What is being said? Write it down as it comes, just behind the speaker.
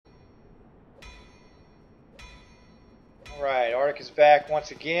Shark is back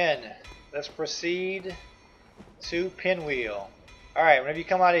once again. Let's proceed to Pinwheel. Alright, whenever you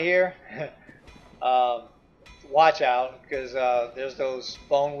come out of here, watch out, because there's those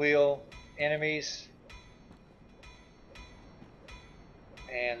bone wheel enemies.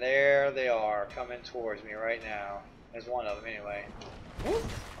 And there they are, coming towards me right now. There's one of them anyway. Whoop.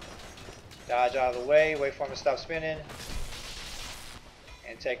 Dodge out of the way, wait for them to stop spinning,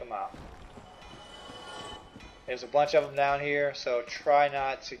 and take them out. There's a bunch of them down here, so try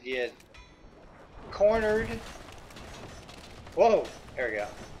not to get cornered. Whoa, there we go.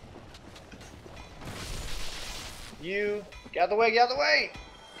 You, get out of the way, get out of the way!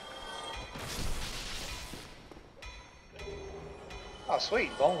 Oh sweet,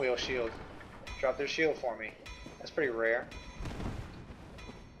 bone wheel shield. Drop their shield for me. That's pretty rare.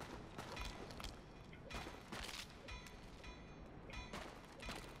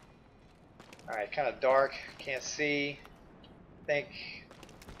 Alright, kind of dark, can't see. I think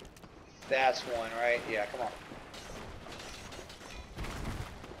that's one, right? Yeah, come on.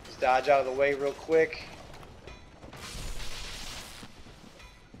 Just dodge out of the way real quick.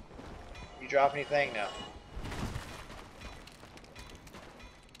 You drop anything? No.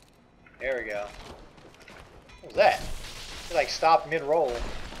 There we go. What was that? It like stopped mid-roll.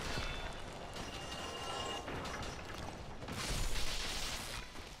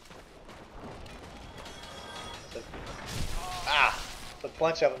 A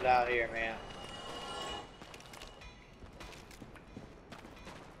bunch of them down here, man.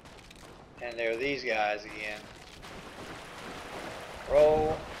 And there are these guys again.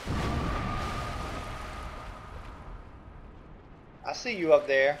 Roll. I see you up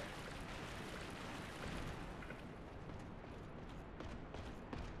there.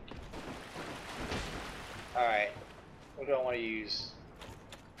 Alright. What do I want to use?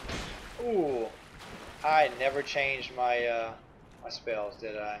 Ooh. I never changed my my spells,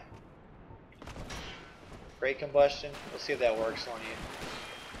 did I? Great combustion. Let's see if that works on you.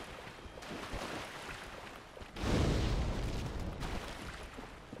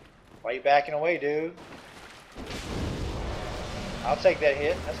 Why are you backing away, dude? I'll take that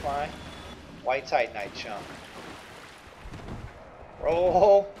hit. That's fine. White Titanite, chump.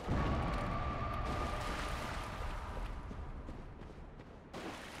 Roll.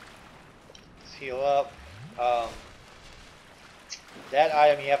 Let's heal up. That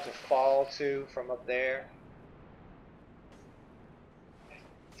item you have to fall to from up there. I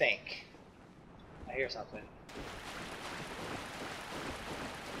think. I hear something.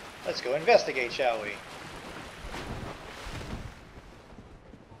 Let's go investigate, shall we?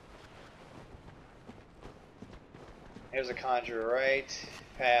 There's a conjurer right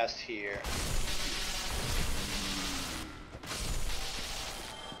past here.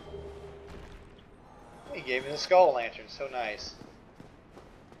 He gave me the skull lantern, so nice.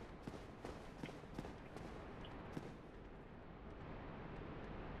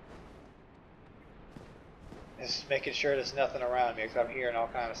 Just making sure there's nothing around me, because I'm hearing all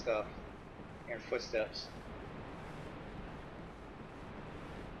kind of stuff. Hearing footsteps.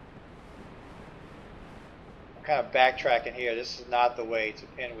 I'm kind of backtracking here. This is not the way to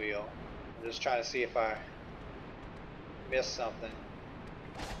Pinwheel. I'm just trying to see if I missed something.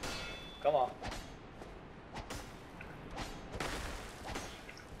 Come on.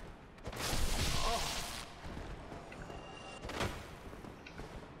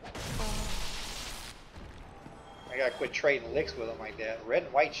 I gotta quit trading licks with them like that. Red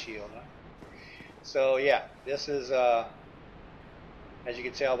and white shield, huh? So yeah, this is as you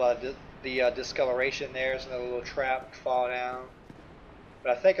can tell by the discoloration there, there's another little trap to fall down.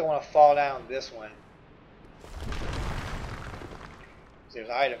 But I think I want to fall down this one. There's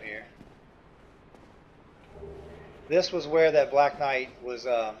an item here. This was where that Black Knight was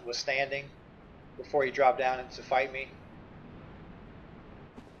standing before he dropped down to fight me.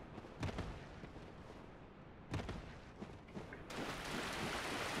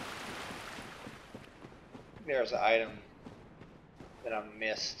 There's an item that I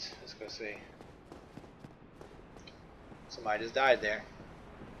missed. Let's go see. Somebody just died there.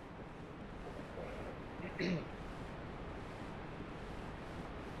 Is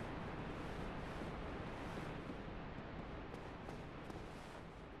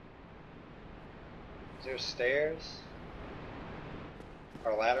there stairs?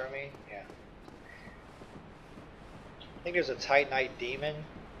 Or a ladder, I mean? Yeah. I think there's a Titanite demon.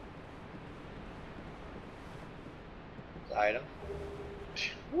 Item.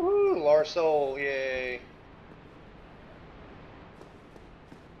 Woohoo! Lower soul, yay!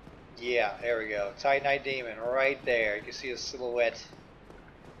 Yeah, there we go. Titanite demon right there. You can see his silhouette.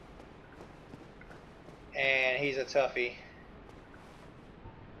 And he's a toughie.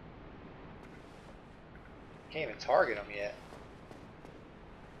 Can't even target them yet.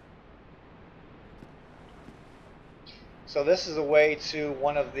 So this is the way to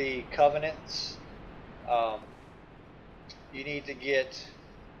one of the covenants. You need to get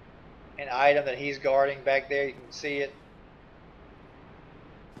an item that he's guarding back there. You can see it.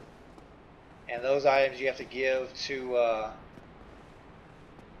 And those items you have to give to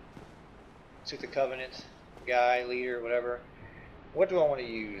the covenant guy, leader, whatever. What do I want to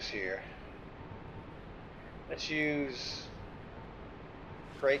use here? Let's use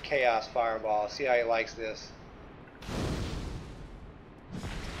Great Chaos Fireball. See how he likes this.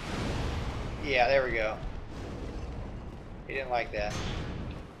 Yeah, there we go. He didn't like that.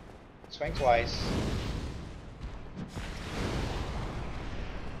 Swing twice.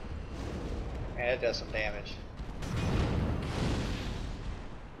 And it does some damage.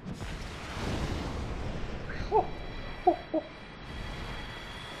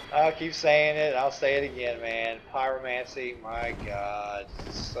 I'll keep saying it. I'll say it again, man. Pyromancy, my God,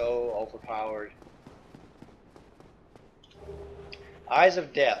 so overpowered. Eyes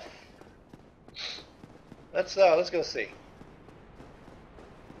of Death. Let's go see.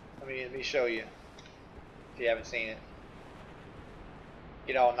 Let me show you if you haven't seen it.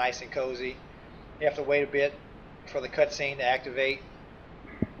 Get all nice and cozy. You have to wait a bit for the cutscene to activate.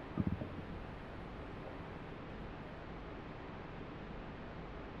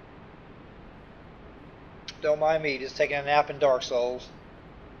 Don't mind me, just taking a nap in Dark Souls.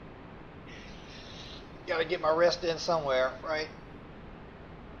 Gotta get my rest in somewhere, right?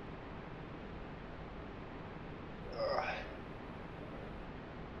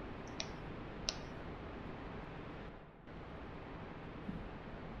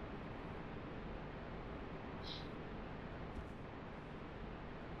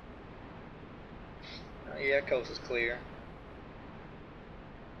 Oh, yeah, coast is clear.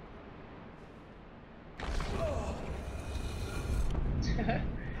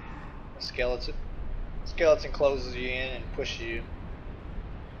 Skeleton closes you in and pushes you.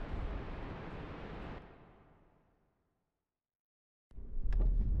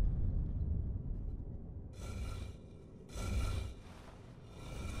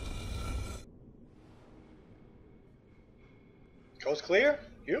 Coast clear?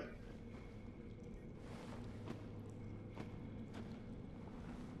 Yep.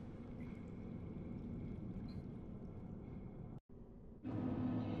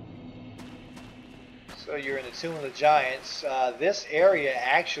 So you're in the Tomb of the Giants. This area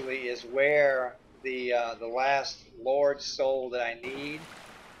actually is where the last Lord soul that I need.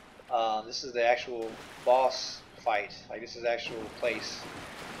 This is the actual boss fight. Like, this is the actual place.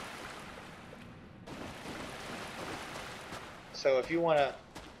 So if you want to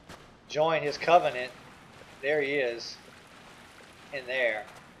join his covenant, there he is in there.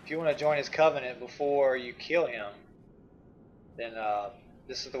 If you want to join his covenant before you kill him, then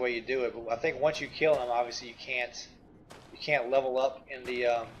this is the way you do it. But I think once you kill him, obviously you can't level up in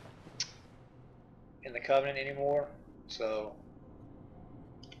the covenant anymore. So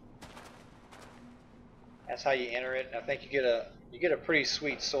that's how you enter it. And I think you get a pretty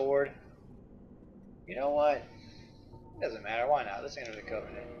sweet sword. You know what? It doesn't matter. Why not? Let's enter the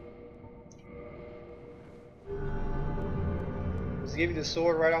covenant. Does he give you the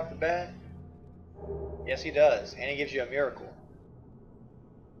sword right off the bat? Yes, he does. And he gives you a miracle.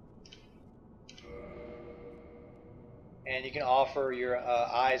 And you can offer your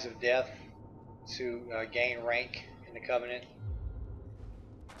Eyes of Death to gain rank in the covenant.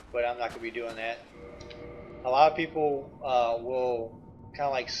 But I'm not going to be doing that. A lot of people will kind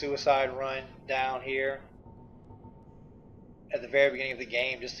of like suicide run down here at the very beginning of the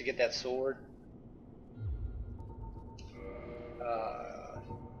game just to get that sword.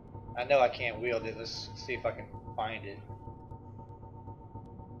 I know I can't wield it. Let's see if I can find it.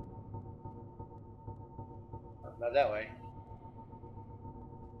 Not that way.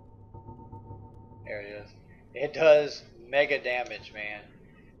 There it is. It does mega damage, man.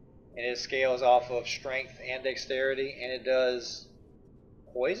 And it scales off of strength and dexterity, and it does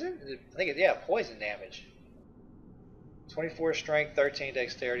poison? I think yeah, poison damage. 24 strength, 13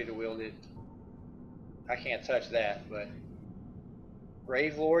 dexterity to wield it. I can't touch that, but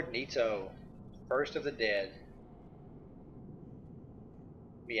Grave Lord Nito, first of the dead.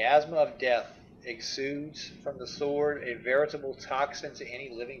 Miasma of death exudes from the sword, a veritable toxin to any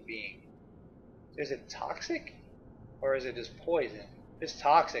living being. Is it toxic, or is it just poison? It's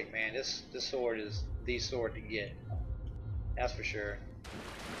toxic, man. This sword is the sword to get. That's for sure.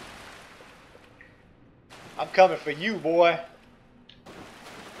 I'm coming for you, boy.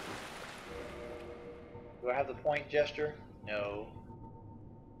 Do I have the point gesture? No.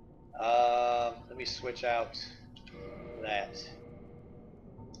 Let me switch out that.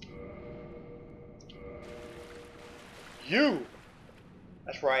 You!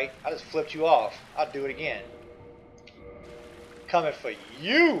 That's right, I just flipped you off. I'll do it again. Coming for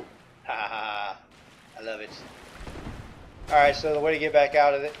you! Ha ha ha. I love it. Alright, so the way to get back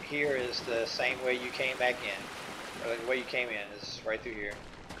out of it here is the same way you came back in. Or the way you came in is right through here.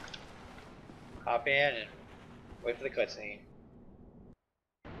 Hop in and wait for the cutscene.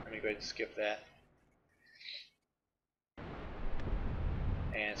 Let me go ahead and skip that.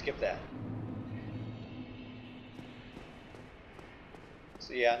 And skip that.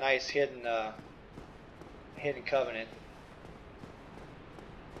 So yeah, nice hidden covenant.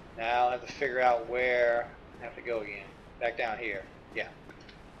 Now I have to figure out where I have to go again. Back down here. Yeah.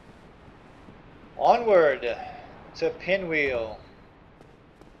 Onward to Pinwheel.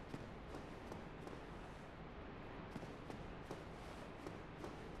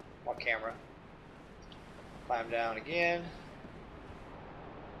 More camera. Climb down again.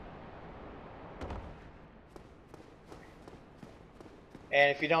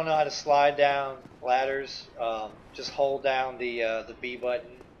 And if you don't know how to slide down ladders, just hold down the B button.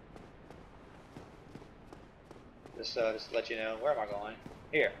 Just to let you know. Where am I going?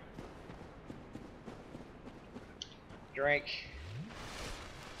 Here. Drink.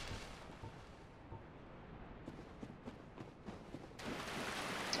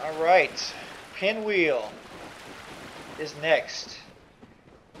 Alright. Pinwheel is next.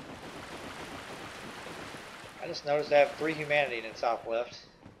 I just noticed I have 3 humanity in the top left.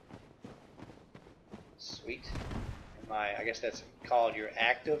 Sweet. I guess that's called your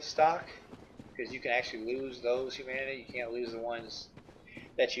active stock, because you can actually lose those humanity. You can't lose the ones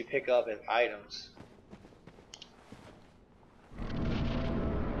that you pick up as items.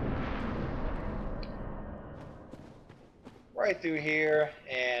 Right through here,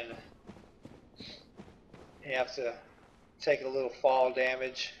 and you have to take a little fall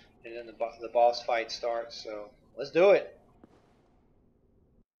damage, and then the boss fight starts. So let's do it.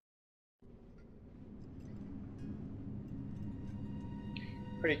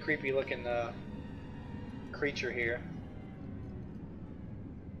 Pretty creepy looking creature here.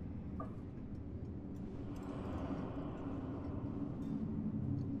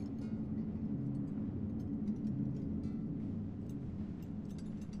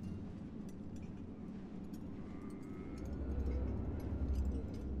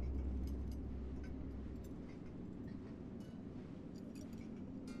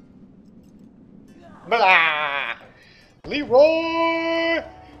 Blah! Leroy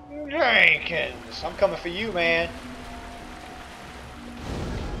Jenkins! I'm coming for you, man.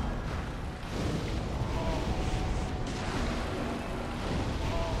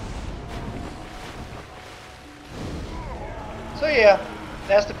 So yeah,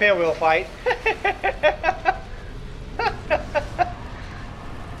 that's the pinwheel fight.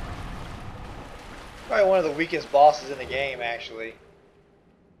 Probably one of the weakest bosses in the game, actually.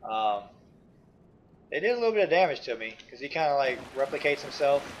 They did a little bit of damage to me, because he kind of like replicates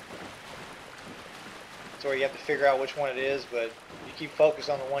himself. So where you have to figure out which one it is, but you keep focused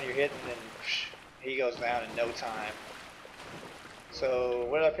on the one you're hitting, and he goes down in no time. So,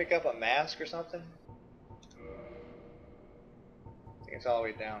 what did I pick up? A mask or something? I think it's all the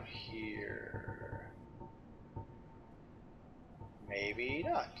way down here. Maybe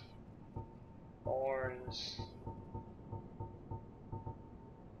not. Horns.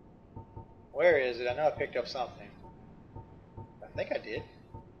 Where is it? I know I picked up something. I think I did.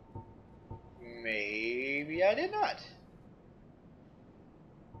 Maybe I did not.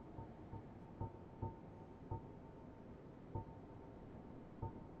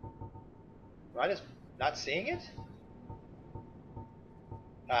 Am I just not seeing it?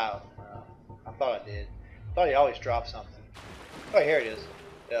 Oh, I thought I did. I thought he always dropped something. Oh, here it is.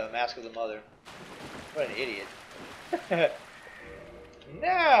 The Mask of the Mother. What an idiot.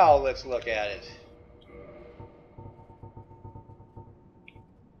 Now let's look at it.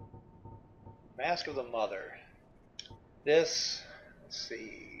 Mask of the Mother. This, let's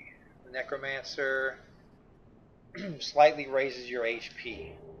see, the Necromancer slightly raises your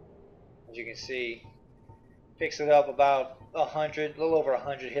HP. As you can see, picks it up about 100, a little over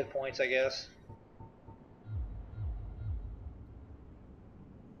 100 hit points, I guess.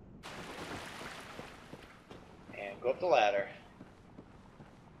 And go up the ladder.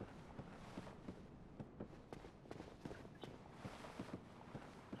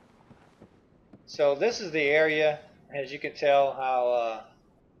 So this is the area, as you can tell, how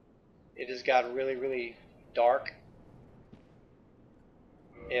it has got really, really dark.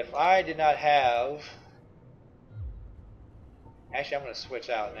 If I did not have Actually, I'm going to switch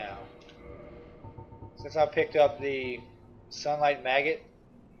out now. Since I picked up the sunlight maggot,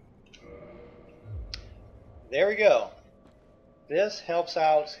 there we go. This helps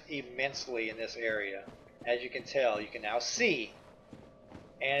out immensely in this area. As you can tell, you can now see.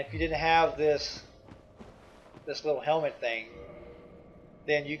 And if you didn't have this little helmet thing,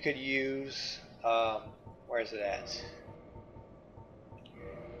 then you could use, where is it at?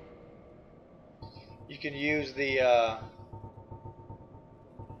 You can use the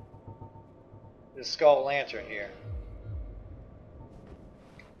skull lantern here,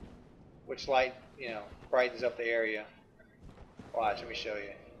 which light, brightens up the area. Watch, let me show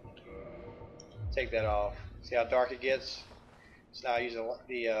you. Take that off. See how dark it gets? So now I use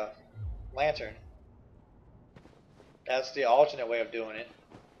the lantern. That's the alternate way of doing it.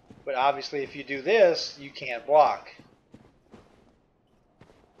 But obviously if you do this, you can't block.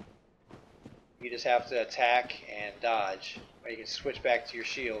 You just have to attack and dodge. Or you can switch back to your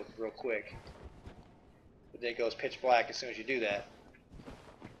shield real quick. But then it goes pitch black as soon as you do that.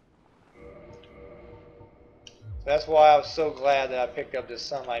 So that's why I was so glad that I picked up this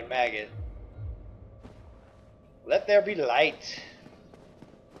sunlight maggot. Let there be light.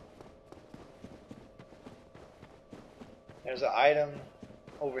 There's an item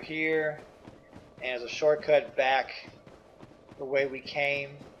over here, and there's a shortcut back the way we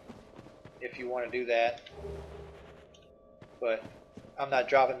came if you want to do that. But I'm not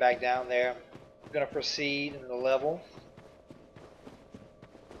dropping back down there. I'm going to proceed in the level.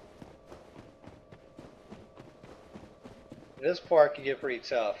 This part can get pretty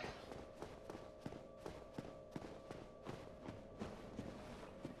tough.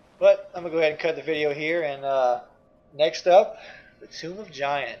 But I'm going to go ahead and cut the video here, and next up, the Tomb of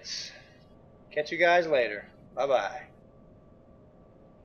Giants. Catch you guys later. Bye-bye.